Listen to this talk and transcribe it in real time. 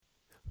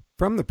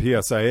From the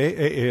PSIA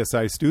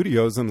AASI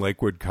studios in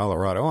Lakewood,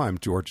 Colorado, I'm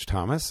George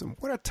Thomas. And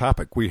what a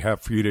topic we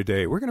have for you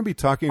today. We're going to be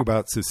talking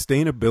about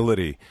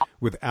sustainability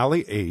with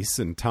Allie Ace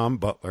and Tom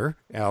Butler.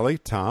 Allie,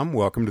 Tom,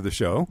 welcome to the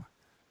show.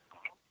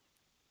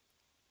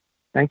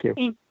 Thank you.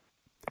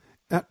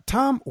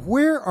 Tom,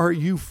 where are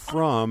you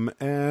from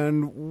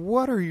and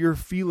what are your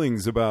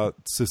feelings about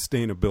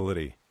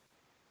sustainability?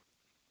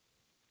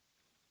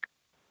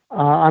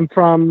 I'm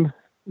from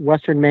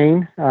Western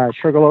Maine,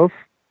 Sugarloaf.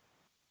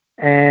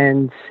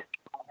 And,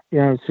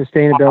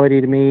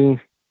 sustainability to me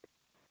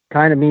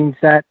kind of means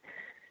that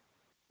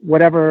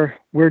whatever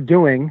we're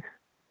doing,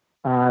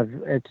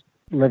 it's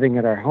living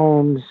at our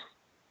homes,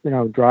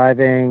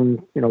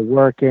 driving,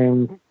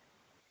 working.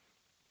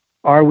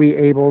 Are we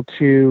able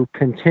to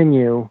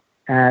continue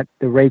at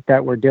the rate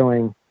that we're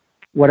doing,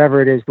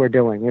 whatever it is we're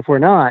doing? If we're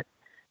not,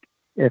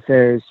 if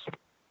there's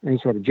any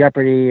sort of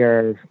jeopardy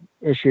or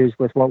issues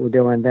with what we're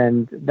doing,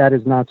 then that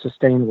is not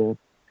sustainable.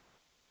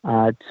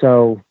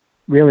 So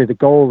really the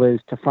goal is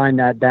to find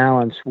that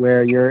balance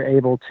where you're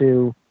able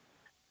to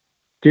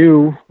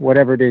do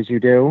whatever it is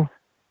you do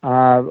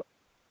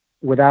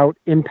without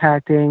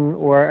impacting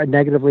or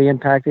negatively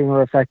impacting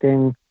or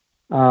affecting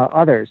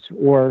others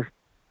or,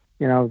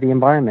 the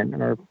environment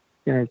or,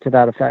 to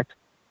that effect.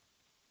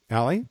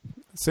 Allie,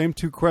 same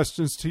two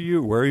questions to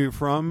you. Where are you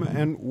from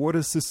and what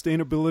does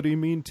sustainability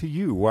mean to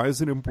you? Why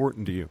is it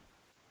important to you?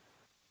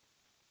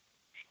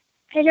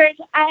 Hey, George.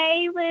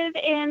 I live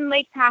in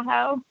Lake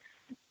Tahoe.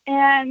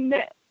 And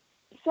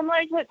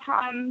similar to what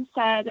Tom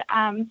said,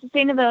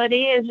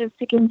 sustainability is just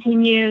to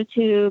continue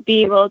to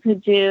be able to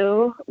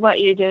do what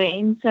you're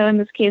doing. So in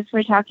this case,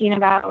 we're talking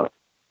about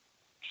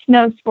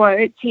snow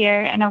sports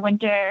here in a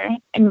winter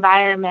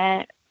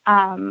environment.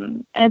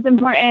 And it's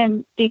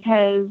important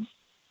because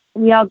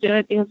we all do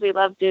it because we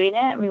love doing it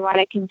and we want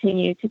to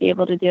continue to be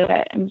able to do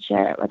it and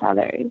share it with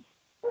others.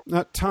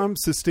 Tom,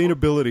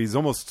 sustainability is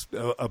almost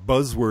a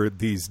buzzword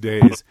these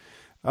days.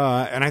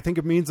 And I think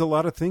it means a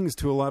lot of things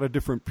to a lot of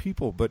different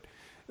people. But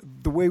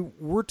the way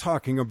we're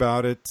talking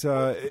about it,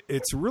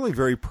 it's really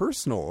very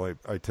personal,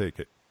 I take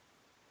it.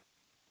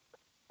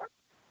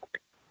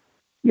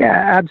 Yeah,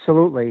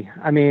 absolutely.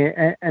 I mean,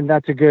 and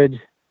that's a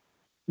good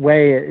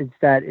way. It's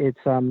that it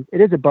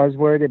is a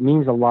buzzword. It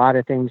means a lot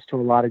of things to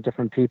a lot of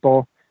different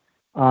people.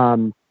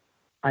 I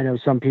know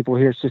some people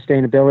hear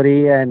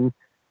sustainability and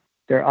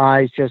their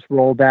eyes just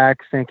roll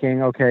back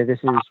thinking, okay,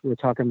 we're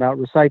talking about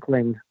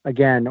recycling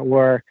again,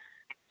 or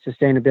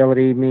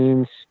sustainability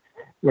means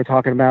we're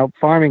talking about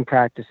farming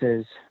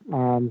practices,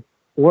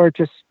 or it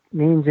just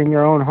means in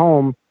your own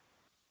home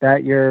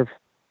that you're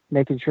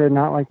making sure,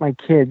 not like my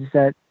kids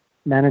that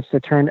manage to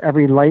turn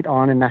every light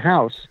on in the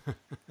house.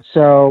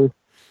 So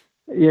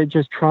you're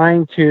just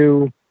trying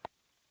to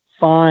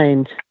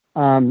find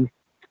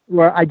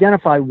or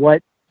identify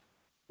what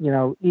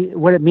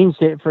it means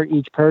for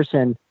each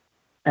person,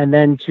 and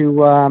then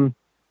to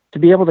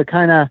be able to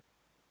kind of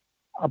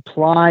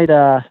apply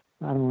the,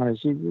 I don't want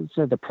to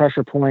say the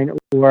pressure point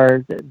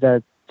or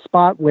the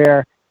spot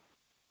where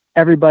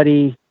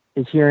everybody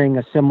is hearing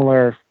a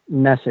similar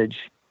message.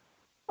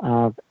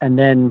 And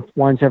then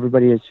once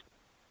everybody is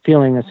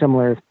feeling a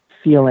similar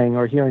feeling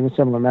or hearing a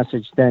similar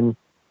message, then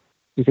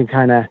you can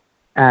kind of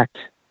act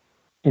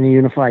in a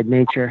unified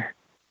nature.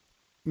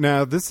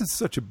 Now, this is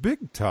such a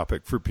big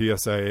topic for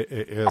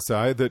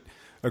PSIA-ASI that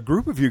a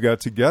group of you got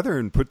together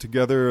and put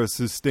together a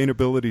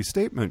sustainability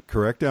statement,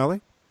 correct,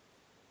 Allie?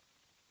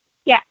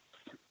 Yes.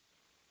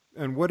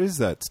 And what is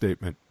that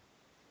statement?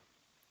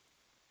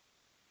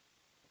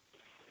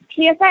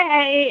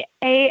 PSIA-ASI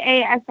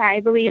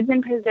believes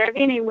in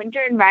preserving a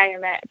winter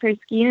environment for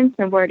skiing and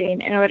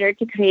snowboarding in order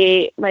to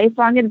create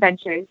lifelong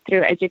adventures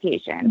through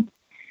education.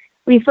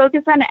 We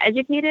focus on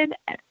educating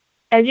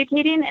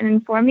and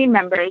informing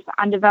members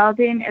on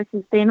developing a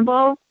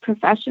sustainable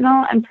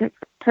professional and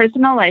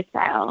personal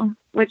lifestyle,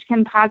 which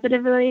can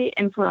positively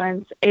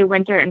influence a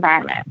winter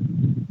environment.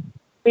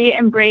 We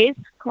embrace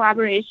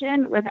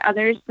collaboration with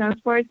other snow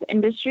sports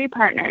industry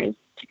partners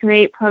to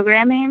create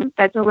programming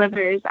that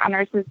delivers on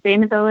our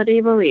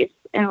sustainability beliefs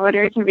in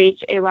order to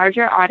reach a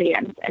larger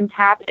audience and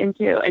tap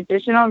into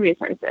additional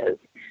resources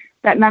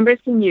that members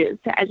can use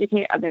to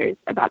educate others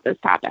about this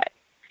topic.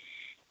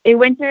 A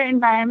winter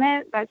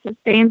environment that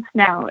sustains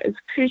snow is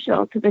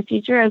crucial to the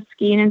future of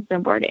skiing and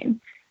snowboarding,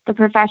 the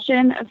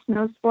profession of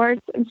snow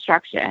sports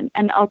instruction,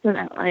 and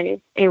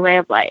ultimately a way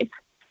of life.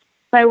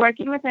 By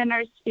working within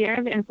our sphere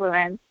of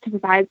influence to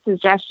provide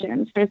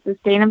suggestions for a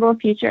sustainable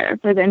future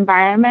for the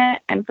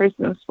environment and for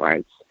snow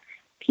sports,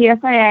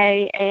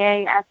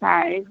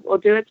 PSIA-AASI will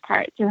do its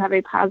part to have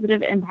a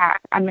positive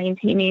impact on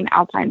maintaining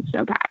alpine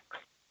snowpacks.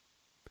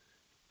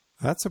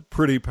 That's a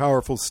pretty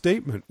powerful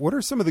statement. What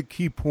are some of the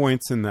key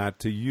points in that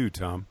to you,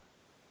 Tom?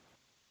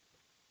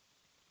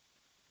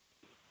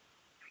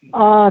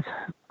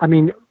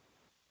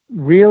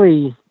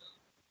 Really,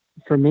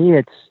 for me,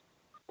 it's,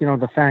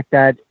 the fact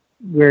that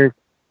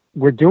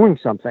we're doing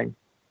something,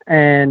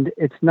 and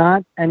it's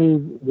not any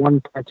one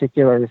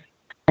particular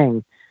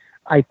thing.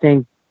 I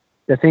think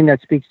the thing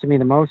that speaks to me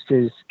the most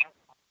is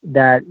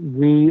that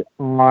we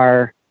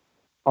are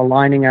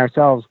aligning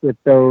ourselves with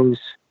those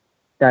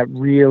that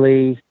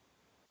really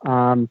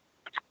are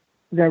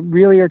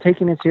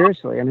taking it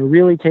seriously and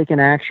really taking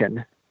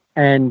action.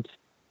 And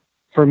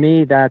for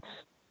me, that's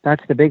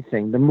the big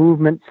thing, the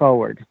movement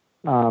forward.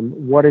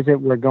 What is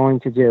it we're going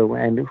to do,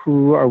 and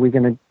who are we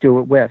going to do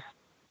it with?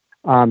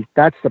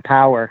 That's the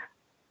power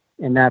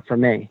in that for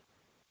me.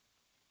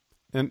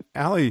 And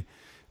Allie,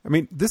 I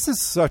mean, this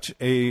is such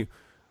a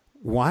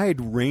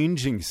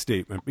wide-ranging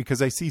statement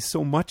because I see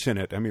so much in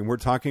it. I mean, we're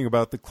talking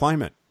about the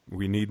climate.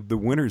 We need the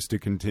winters to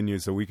continue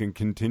so we can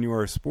continue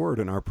our sport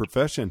and our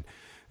profession.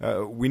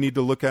 We need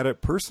to look at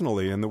it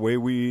personally and the way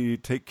we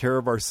take care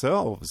of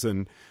ourselves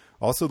and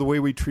also the way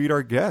we treat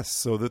our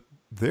guests so that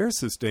they're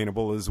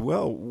sustainable as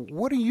well.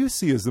 What do you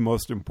see as the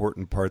most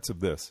important parts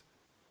of this?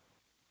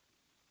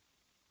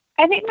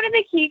 I think one of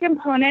the key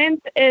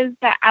components is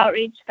the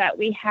outreach that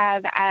we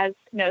have as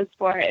snow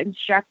sport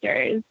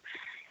instructors.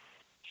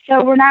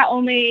 So we're not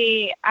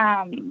only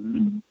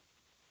offering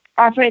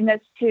this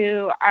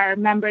to our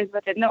members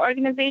within the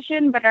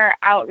organization, but our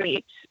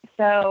outreach.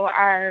 So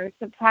our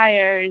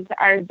suppliers,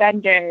 our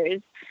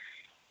vendors,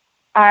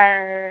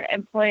 our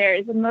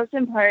employers, and most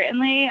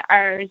importantly,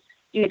 our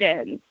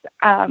students.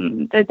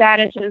 The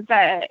data shows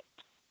that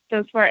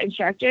those sport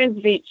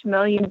instructors reach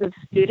millions of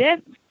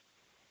students.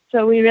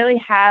 So we really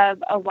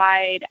have a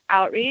wide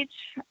outreach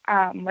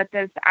with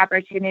this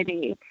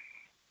opportunity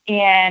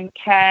and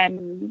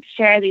can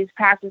share these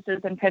practices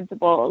and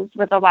principles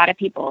with a lot of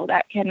people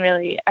that can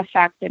really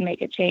affect and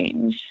make a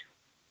change.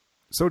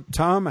 So,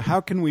 Tom, how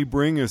can we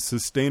bring a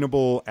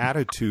sustainable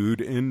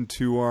attitude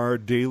into our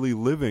daily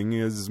living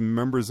as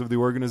members of the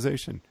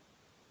organization?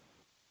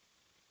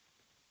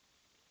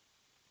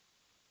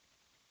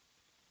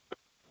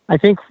 I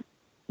think,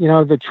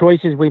 the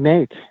choices we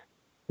make,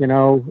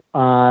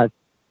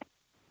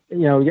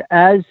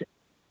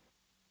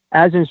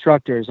 as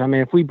instructors, I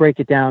mean, if we break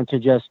it down to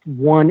just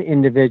one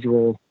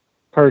individual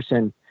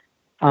person,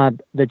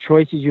 the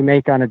choices you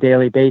make on a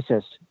daily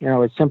basis,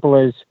 as simple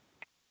as,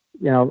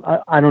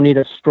 I don't need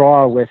a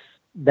straw with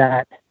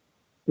that,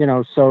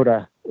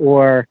 soda,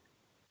 or,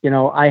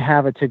 I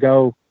have a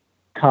to-go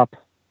cup.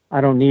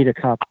 I don't need a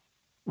cup.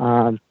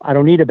 I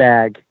don't need a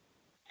bag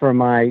for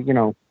my,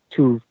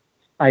 2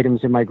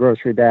 items in my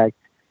grocery bag.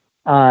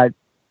 All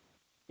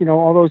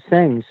those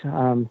things.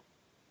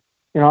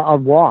 I'll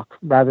walk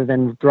rather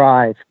than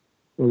drive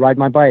or ride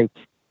my bike.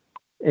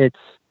 It's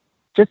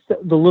just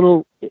the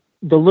little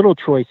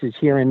choices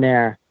here and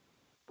there.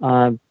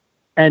 And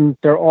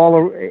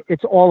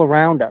it's all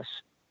around us.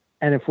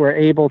 And if we're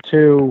able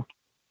to,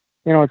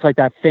 it's like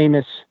that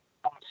famous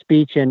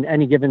speech in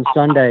Any Given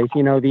Sunday,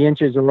 the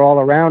inches are all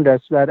around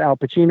us that Al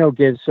Pacino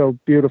gives so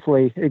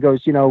beautifully. It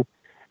goes,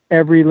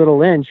 every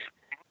little inch.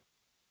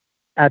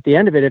 At the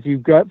end of it,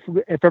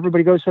 if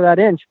everybody goes for that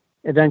inch,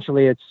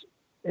 eventually it's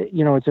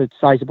a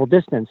sizable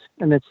distance.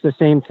 And it's the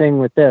same thing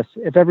with this.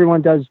 If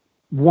everyone does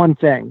one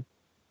thing,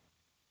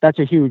 that's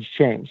a huge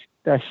change,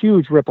 a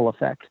huge ripple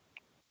effect.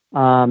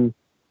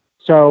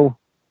 So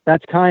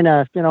that's kind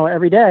of,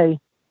 every day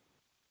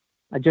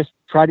I just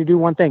try to do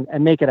one thing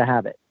and make it a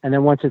habit. And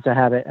then once it's a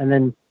habit, and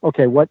then,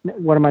 okay, what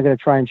am I going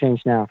to try and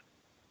change now?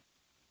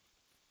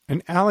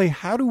 And Allie,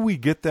 how do we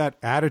get that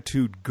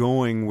attitude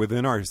going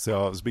within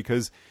ourselves?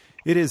 Because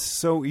it is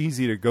so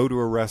easy to go to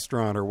a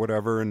restaurant or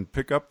whatever and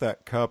pick up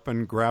that cup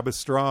and grab a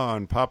straw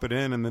and pop it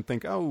in and then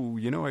think, oh,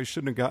 I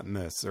shouldn't have gotten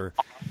this. Or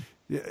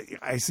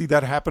I see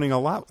that happening a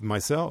lot with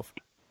myself.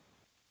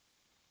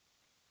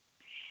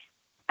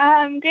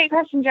 Great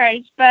question,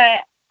 George.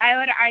 But I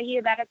would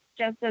argue that it's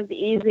just as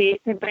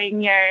easy to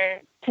bring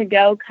your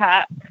to-go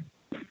cup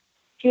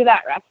to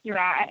that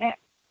restaurant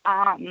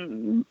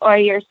or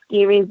your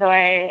ski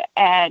resort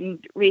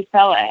and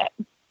refill it.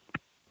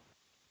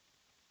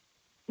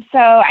 So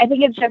I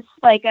think it's just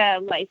like a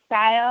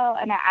lifestyle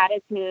and an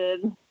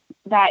attitude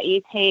that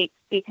you take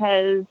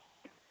because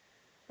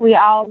we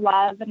all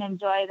love and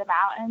enjoy the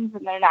mountains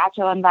and their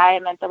natural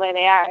environment the way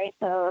they are.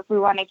 So if we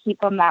want to keep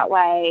them that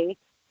way,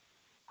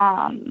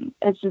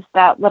 it's just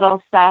that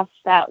little stuff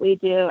that we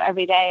do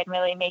every day and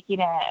really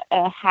making it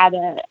a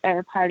habit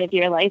or part of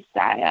your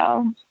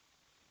lifestyle.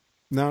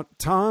 Now,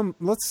 Tom,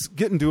 let's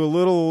get into a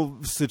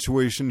little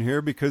situation here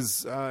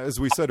because, as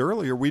we said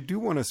earlier, we do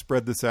want to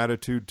spread this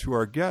attitude to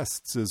our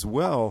guests as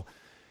well.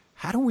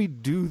 How do we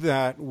do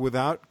that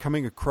without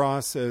coming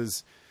across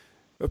as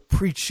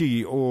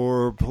preachy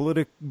or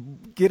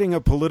getting a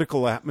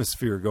political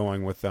atmosphere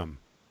going with them?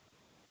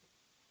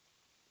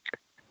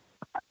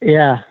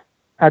 Yeah,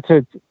 that's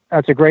a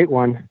great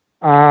one.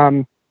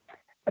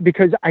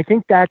 Because I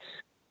think that's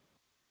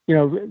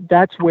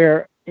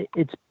where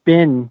it's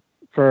been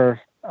for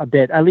a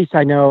bit. At least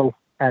I know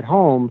at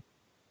home,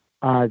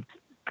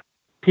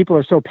 people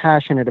are so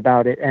passionate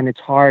about it, and it's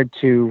hard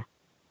to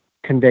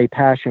convey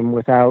passion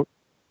without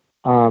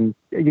you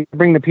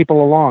bring the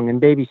people along in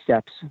baby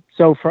steps.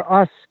 So for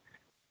us,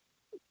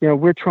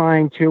 we're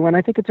trying to, and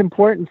I think it's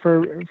important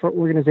for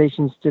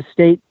organizations to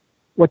state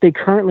what they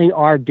currently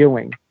are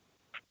doing.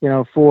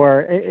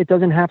 It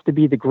doesn't have to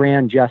be the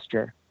grand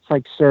gesture.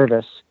 like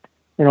service.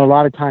 A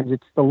lot of times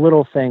it's the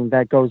little thing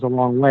that goes a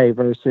long way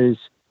versus,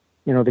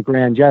 the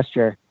grand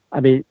gesture. I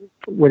mean,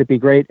 would it be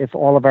great if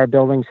all of our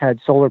buildings had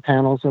solar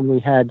panels and we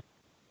had,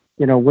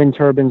 wind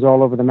turbines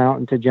all over the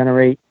mountain to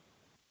generate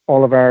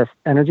all of our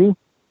energy?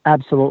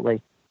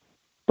 Absolutely.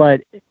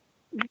 But,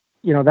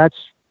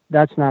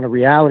 that's not a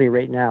reality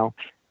right now.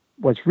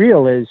 What's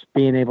real is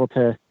being able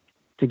to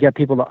get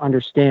people to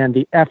understand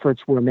the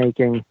efforts we're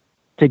making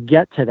to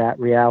get to that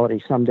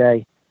reality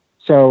someday.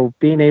 So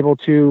being able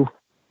to,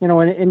 in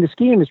the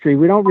ski industry,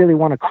 we don't really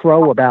want to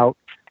crow about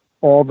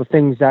all the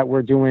things that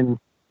we're doing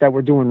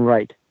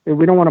right.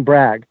 We don't want to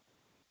brag,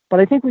 but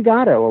I think we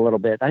got to a little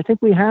bit. I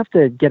think we have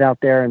to get out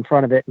there in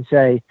front of it and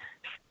say,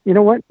 you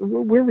know what,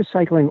 we're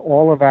recycling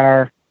all of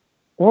our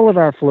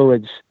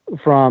fluids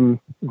from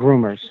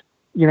groomers.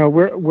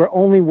 We're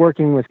only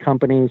working with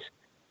companies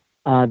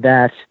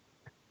that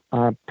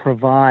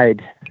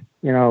provide,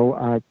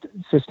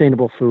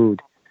 sustainable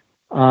food,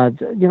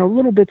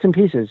 little bits and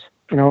pieces,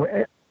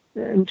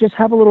 and just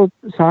have a little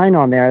sign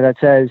on there that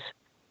says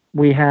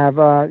we have,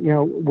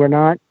 we're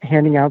not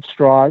handing out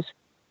straws,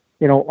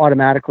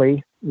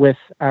 automatically with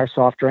our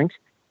soft drinks.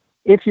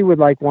 If you would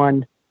like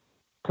one,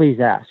 please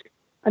ask.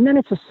 And then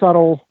it's a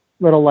subtle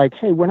little like,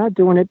 hey, we're not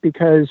doing it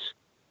because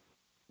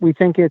we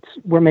think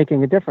we're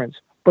making a difference.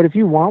 But if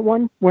you want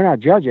one, we're not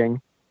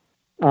judging.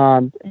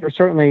 We'll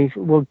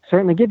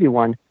certainly give you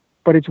one,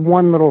 but it's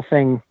one little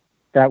thing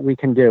that we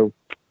can do.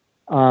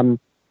 And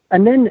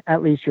then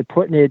at least you're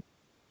putting it,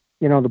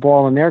 the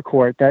ball in their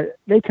court that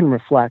they can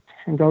reflect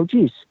and go,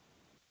 geez,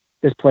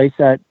 this place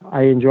that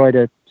I enjoy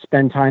to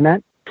spend time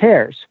at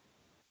cares,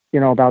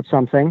 about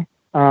something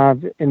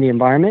in the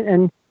environment,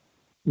 and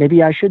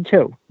maybe I should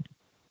too.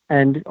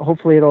 And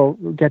hopefully it'll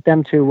get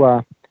them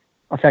to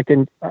affect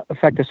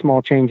a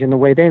small change in the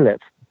way they live.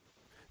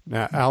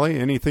 Now, Allie,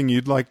 anything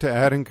you'd like to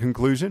add in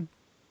conclusion?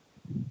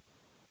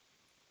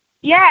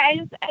 Yeah, I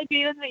just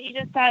agree with what you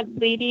just said.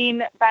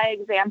 Leading by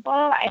example,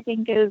 I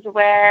think, is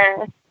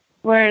where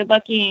we're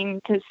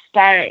looking to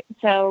start.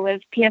 So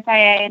with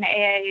PSIA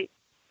and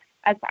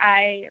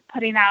AASI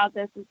putting out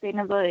the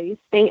sustainability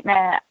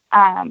statement,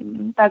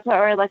 that's what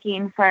we're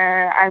looking for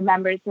our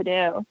members to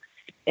do,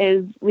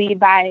 is lead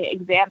by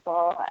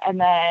example and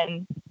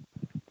then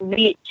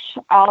reach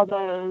all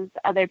those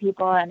other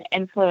people and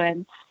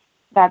influence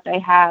that they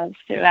have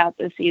throughout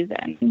the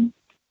season.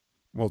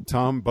 Well,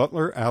 Tom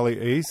Butler, Allie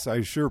Ace,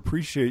 I sure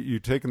appreciate you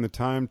taking the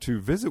time to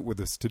visit with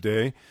us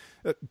today.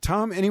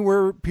 Tom,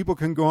 anywhere people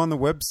can go on the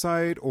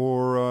website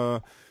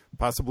or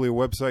possibly a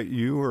website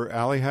you or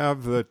Allie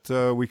have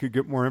that we could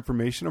get more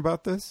information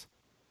about this?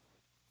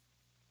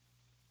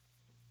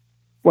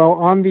 Well,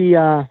 on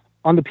the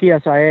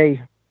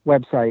PSIA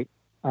website,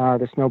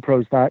 the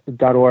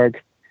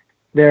snowpros.org,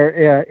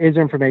 there is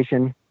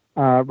information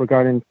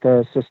regarding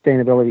the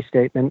sustainability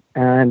statement.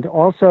 And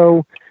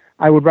also,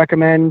 I would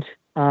recommend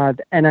the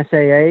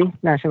NSAA,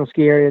 National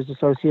Ski Areas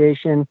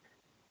Association,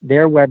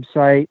 their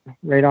website.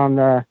 Right on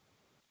the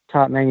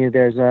top menu,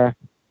 there's a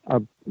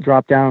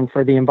drop down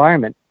for the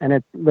environment, and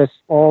it lists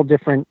all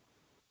different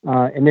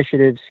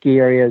initiatives ski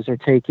areas are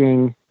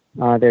taking.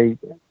 They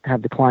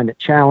have the climate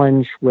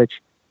challenge,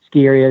 which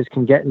ski areas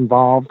can get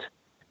involved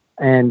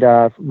and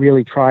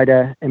really try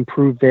to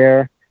improve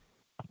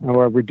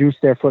or reduce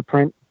their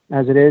footprint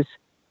as it is.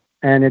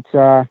 And it's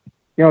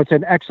it's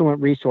an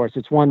excellent resource.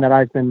 It's one that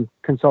I've been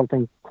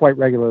consulting quite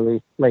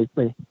regularly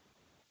lately.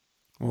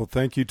 Well,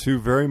 thank you two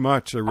very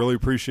much. I really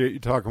appreciate you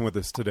talking with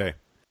us today.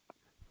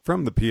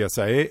 From the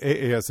PSIA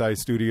AASI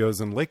studios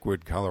in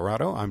Lakewood,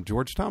 Colorado, I'm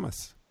George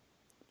Thomas.